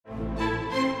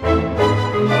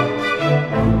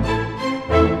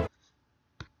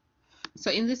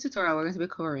in this tutorial, we're going to be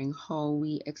covering how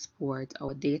we export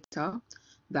our data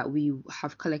that we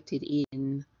have collected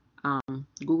in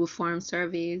Google Form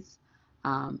surveys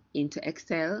into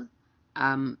Excel.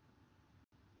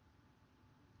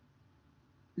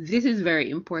 This is very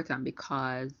important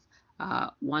because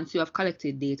once you have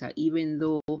collected data, even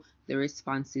though the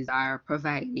responses are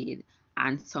provided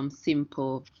and some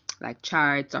simple like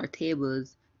charts or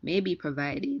tables may be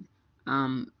provided,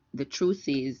 the truth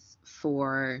is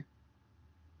for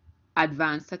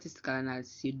advanced statistical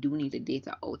analysis, you do need the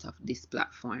data out of this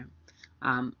platform.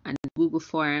 And Google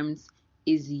Forms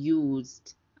is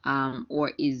used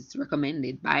or is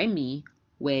recommended by me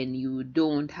when you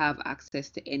don't have access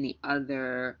to any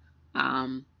other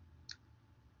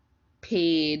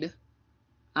paid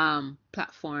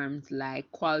platforms like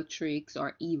Qualtrics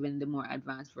or even the more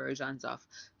advanced versions of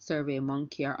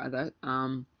SurveyMonkey or other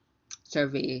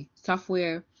survey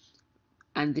software.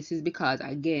 And this is because,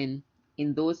 again,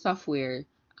 in those software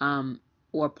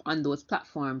or on those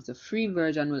platforms, the free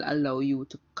version will allow you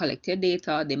to collect your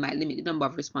data. They might limit the number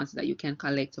of responses that you can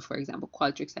collect. So for example,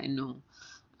 Qualtrics, I know,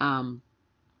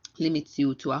 limits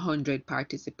you to 100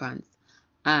 participants,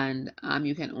 and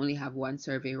you can only have one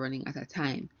survey running at a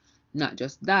time. Not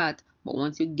just that, but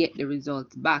once you get the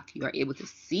results back, you are able to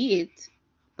see it,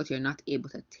 but you're not able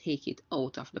to take it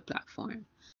out of the platform.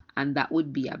 And that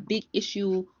would be a big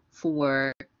issue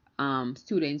for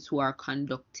students who are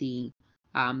conducting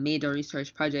major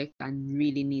research projects and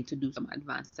really need to do some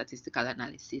advanced statistical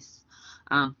analysis.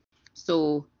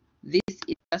 So this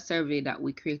is a survey that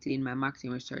we created in my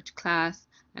marketing research class,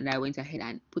 and I went ahead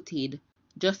and put in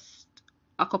just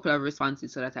a couple of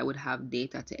responses so that I would have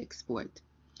data to export.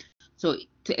 So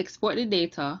to export the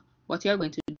data, what you're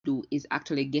going to do is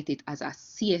actually get it as a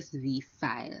CSV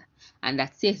file, and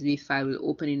that CSV file will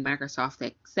open in Microsoft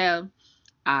Excel.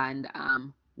 And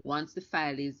once the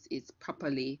file is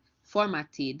properly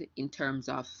formatted in terms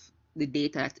of the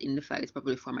data that's in the file is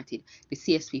properly formatted, the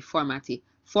CSV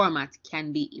format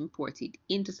can be imported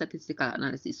into statistical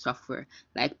analysis software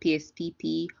like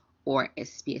PSPP or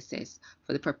SPSS.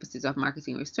 For the purposes of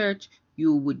marketing research,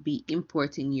 you would be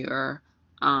importing your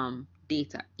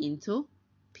data into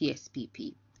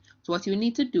PSPP. So what you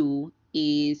need to do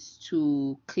is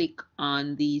to click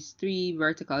on these three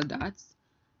vertical dots,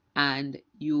 and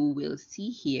you will see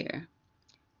here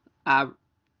an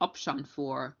option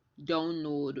for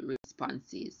download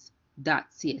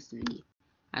responses.csv.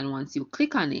 And once you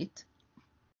click on it,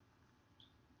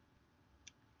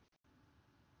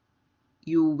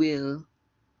 you will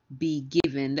be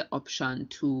given the option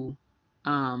to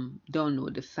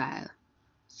download the file.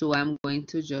 So I'm going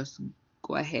to just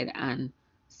go ahead and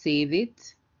save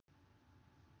it.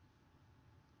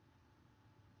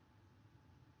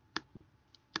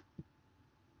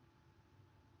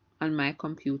 On my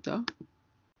computer,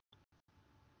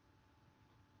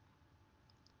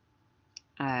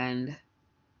 and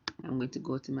I'm going to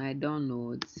go to my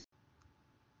downloads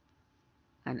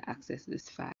and access this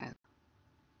file.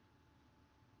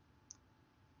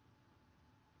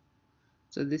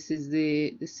 So this is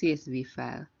the CSV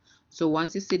file. So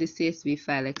once you see the CSV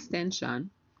file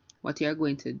extension, what you're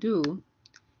going to do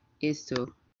is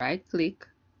to right click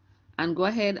and go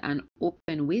ahead and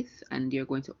open with, and you're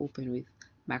going to open with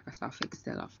Microsoft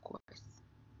Excel, of course.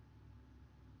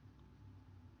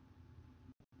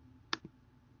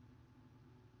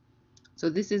 So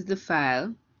this is the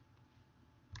file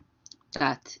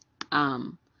that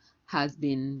has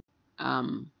been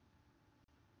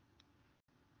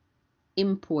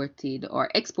imported or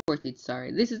exported,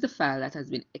 sorry. This is the file that has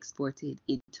been exported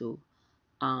into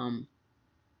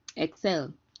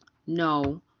Excel.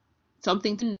 Now,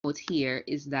 something to note here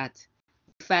is that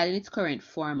the file in its current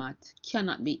format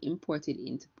cannot be imported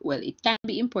into, well, it can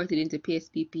be imported into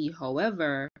PSPP.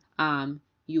 However,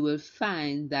 you will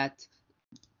find that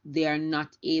they are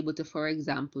not able to, for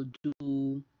example,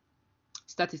 do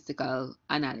statistical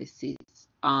analysis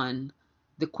on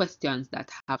the questions that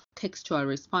have textual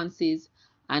responses,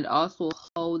 and also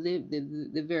how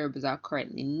the variables are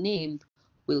currently named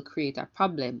will create a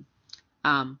problem.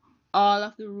 All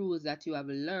of the rules that you have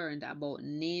learned about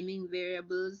naming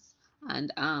variables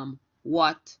and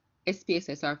what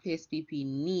SPSS or PSPP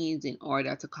needs in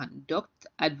order to conduct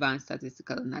advanced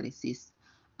statistical analysis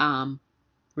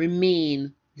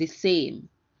remain the same.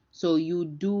 So you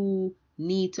do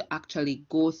need to actually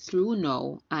go through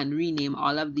now and rename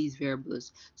all of these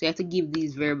variables. So you have to give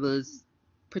these variables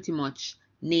pretty much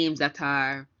names that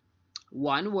are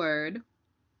one word,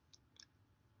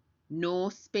 no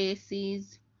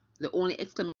spaces. The only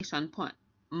exclamation point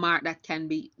mark that can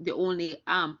be, the only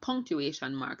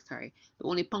punctuation mark, sorry, the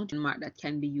only punctuation mark that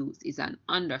can be used is an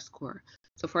underscore.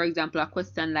 So for example, a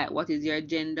question like what is your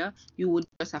gender, you would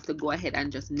just have to go ahead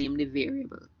and just name the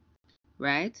variable,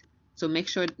 right? So make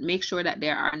sure that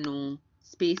there are no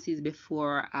spaces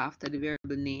before or after the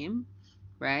variable name,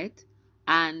 right?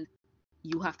 And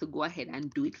you have to go ahead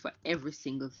and do it for every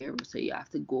single variable. So you have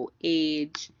to go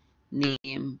age,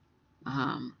 name,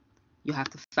 you have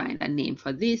to find a name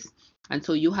for this. And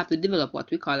so you have to develop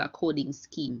what we call a coding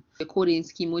scheme. The coding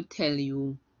scheme would tell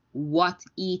you what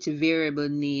each variable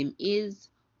name is,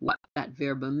 what that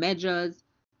variable measures,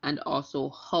 and also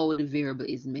how the variable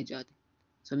is measured.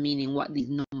 So meaning what these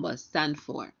numbers stand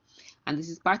for. And this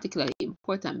is particularly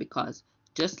important because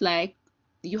just like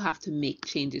you have to make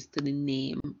changes to the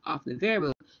name of the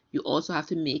variable, you also have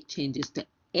to make changes to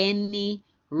any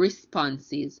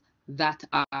responses that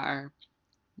are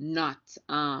not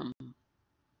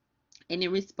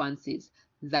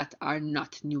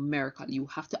numerical. You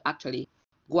have to actually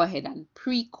go ahead and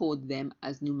pre-code them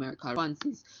as numerical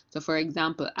responses. So for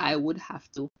example, I would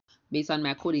have to, based on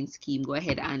my coding scheme, go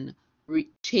ahead and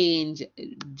change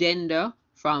gender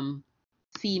from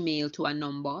female to a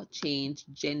number, change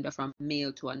gender from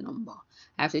male to a number.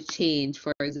 I have to change,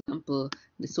 for example,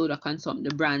 the soda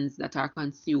the brands that are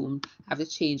consumed. I have to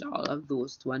change all of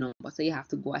those to a number. So you have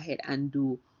to go ahead and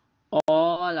do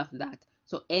all of that.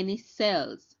 So any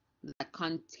cells that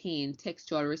contain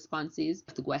textual responses, you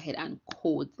have to go ahead and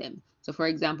code them. So for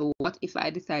example, what if I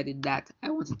decided that I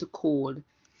wanted to code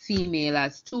female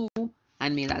as 2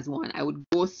 and male as 1? I would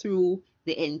go through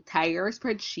the entire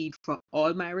spreadsheet for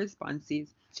all my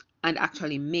responses and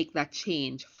actually make that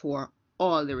change for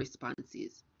all the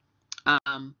responses.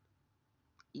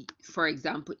 For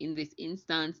example, in this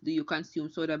instance, do you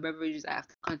consume soda beverages? I have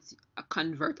to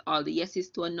convert all the yeses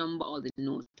to a number, all the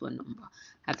no's to a number.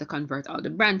 I have to convert all the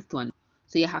brands to a number.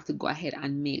 So you have to go ahead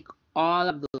and make all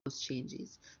of those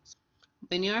changes. So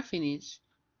when you are finished,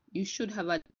 you should have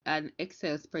an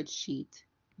Excel spreadsheet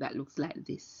that looks like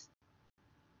this.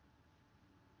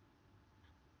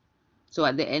 So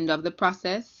at the end of the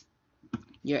process,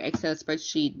 your Excel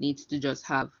spreadsheet needs to just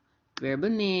have variable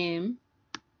name,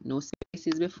 no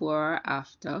spaces before or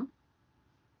after,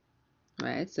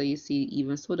 right? So you see,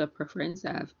 even soda preference,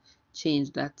 I've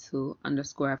changed that to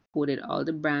underscore. I've coded all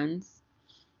the brands,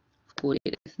 I've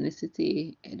coded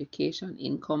ethnicity, education,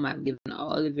 income. I've given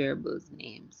all the variables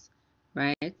names,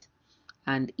 right?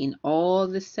 And in all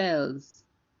the cells,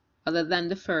 other than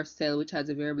the first cell, which has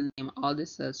a variable name, all the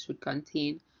cells should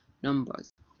contain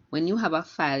numbers. When you have a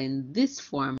file in this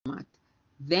format,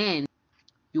 then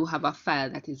you have a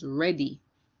file that is ready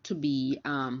to be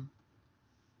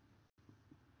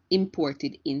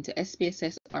imported into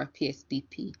SPSS or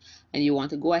PSPP, and you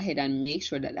want to go ahead and make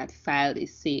sure that that file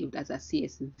is saved as a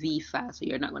CSV file. So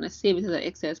you're not going to save it as an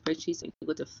Excel spreadsheet. So you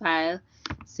go to File,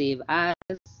 Save As.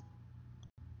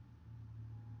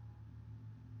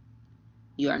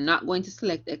 You are not going to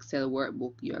select Excel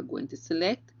workbook. You are going to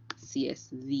select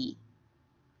CSV,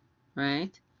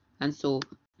 right? And so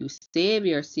you save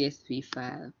your CSV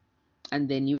file, and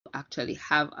then you actually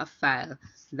have a file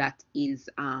that is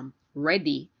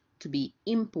ready to be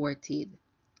imported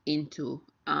into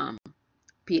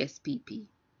PSPP.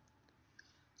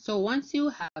 So once you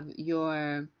have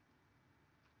your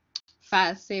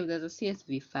file saved as a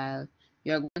CSV file,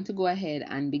 you're going to go ahead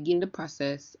and begin the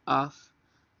process of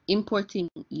importing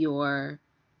your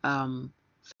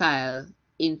file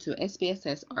into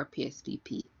SPSS or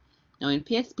PSPP. Now in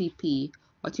PSPP,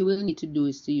 what you will need to do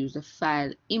is to use the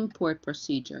file import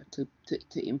procedure to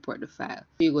import the file.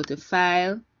 So you go to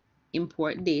File,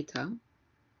 Import Data,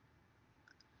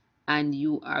 and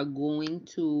you are going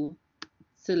to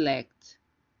select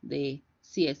the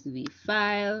CSV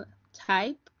file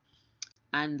type,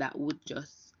 and that would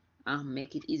just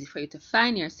make it easy for you to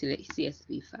find your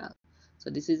CSV file.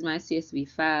 So this is my CSV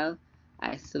file.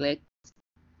 I select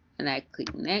and I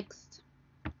click Next.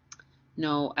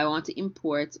 Now I want to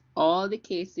import all the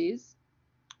cases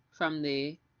from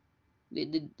the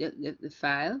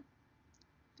file.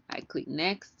 I click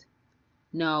Next.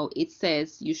 Now it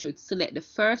says you should select the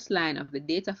first line of the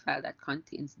data file that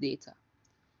contains data.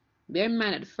 Bear in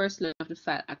mind that the first line of the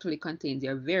file actually contains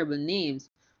your variable names,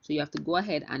 so you have to go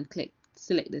ahead and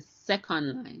select the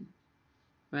second line,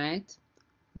 right?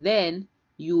 Then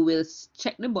you will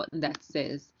check the button that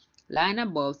says line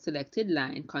above selected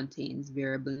line contains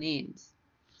variable names.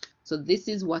 So this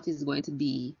is what is going to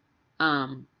be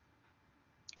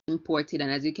imported,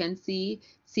 and as you can see,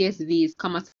 CSV is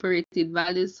comma separated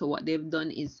values. So what they've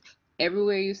done is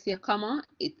everywhere you see a comma,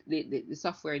 the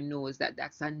software knows that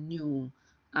that's a new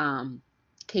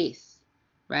case,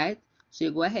 right? So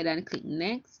you go ahead and click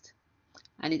Next,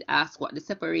 and it asks what the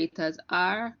separators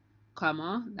are,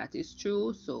 comma. That is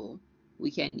true. So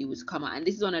we can use comma. And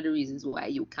this is one of the reasons why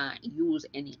you can't use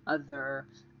any other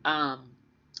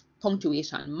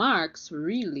punctuation marks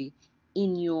really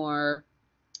in your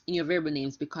variable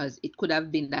names, because it could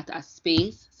have been that a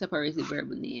space separated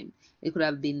variable name. It could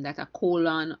have been that a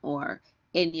colon or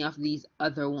any of these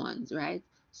other ones, right?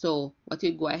 So what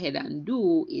you go ahead and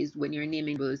do is, when you're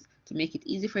naming variables, to make it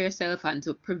easy for yourself and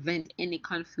to prevent any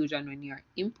confusion when you're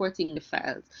importing the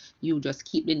files, you just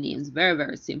keep the names very,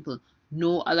 very simple.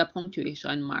 No other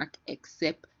punctuation mark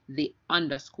except the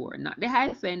underscore, not the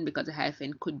hyphen, because the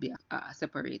hyphen could be a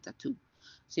separator too.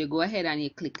 So you go ahead and you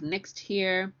click next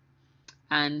here,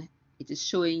 and it is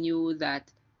showing you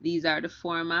that these are the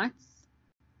formats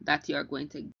that you are going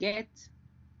to get.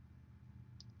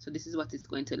 So this is what it's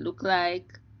going to look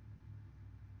like.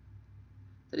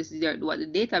 So this is what the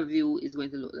data view is going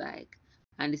to look like,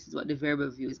 and this is what the variable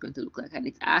view is going to look like, and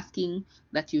it's asking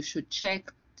that you should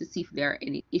check to see if there are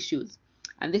any issues.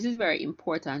 And this is very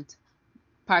important,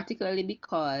 particularly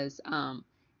because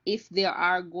if there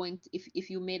are going to, if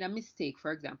you made a mistake,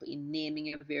 for example, in naming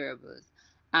your variables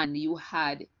and you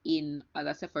had in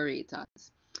other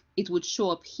separators, it would show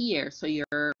up here. So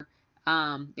your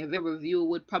variable view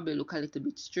would probably look a little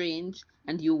bit strange,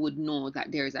 and you would know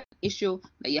that there is an issue,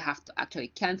 that you have to actually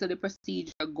cancel the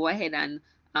procedure, go ahead and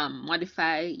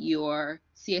modify your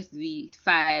CSV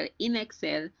file in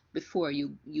Excel before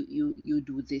you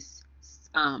do this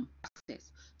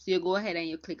process. So you go ahead and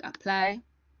you click apply,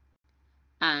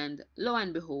 and lo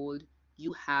and behold,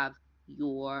 you have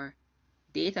your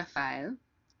data file.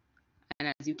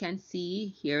 And as you can see,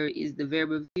 here is the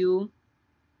variable view,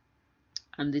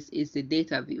 and this is the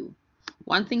data view.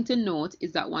 One thing to note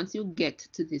is that once you get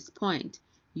to this point,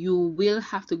 you will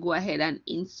have to go ahead and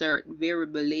insert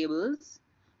variable labels.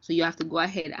 So you have to go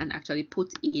ahead and actually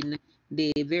put in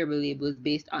the variable labels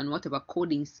based on whatever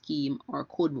coding scheme or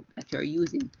codebook that you're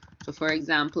using. So for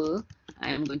example, I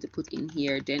am going to put in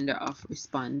here gender of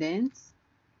respondents.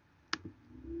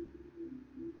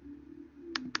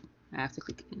 I have to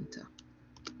click enter.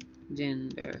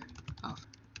 Gender of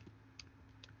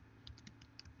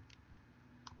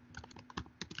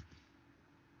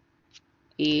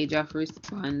age of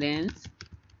respondents,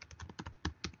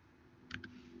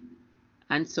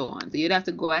 and so on. So you'd have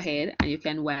to go ahead and you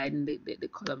can widen the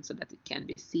column so that it can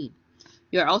be seen.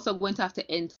 You're also going to have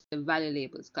to enter the value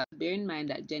labels, because bear in mind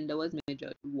that gender was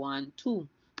measured 1, 2.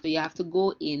 So you have to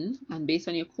go in, and based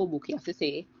on your codebook, you have to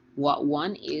say what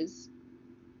 1 is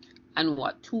and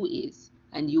what 2 is.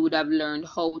 And you would have learned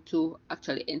how to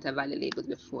actually enter value labels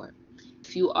before.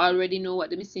 If you already know what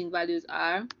the missing values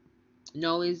are,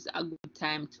 now is a good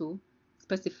time to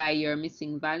specify your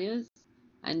missing values,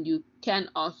 and you can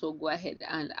also go ahead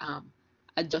and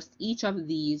adjust each of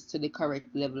these to the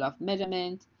correct level of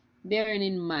measurement, bearing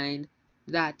in mind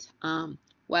that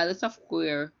while the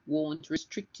software won't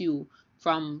restrict you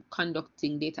from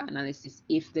conducting data analysis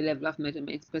if the level of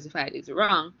measurement specified is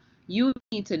wrong, you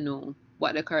need to know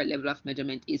what the correct level of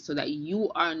measurement is so that you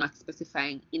are not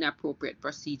specifying inappropriate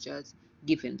procedures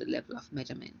given the level of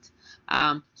measurement.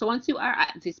 So once you are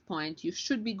at this point, you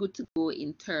should be good to go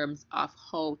in terms of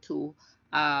how to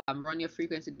run your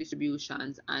frequency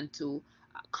distributions and to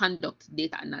conduct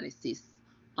data analysis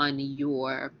on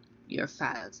your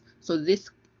files. So this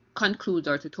concludes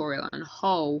our tutorial on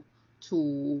how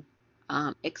to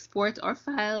export our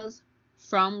files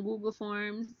from Google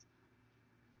Forms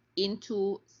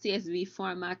into CSV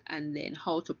format, and then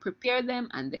how to prepare them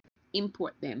and then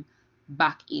import them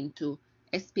back into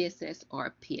SPSS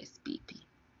or PSPP.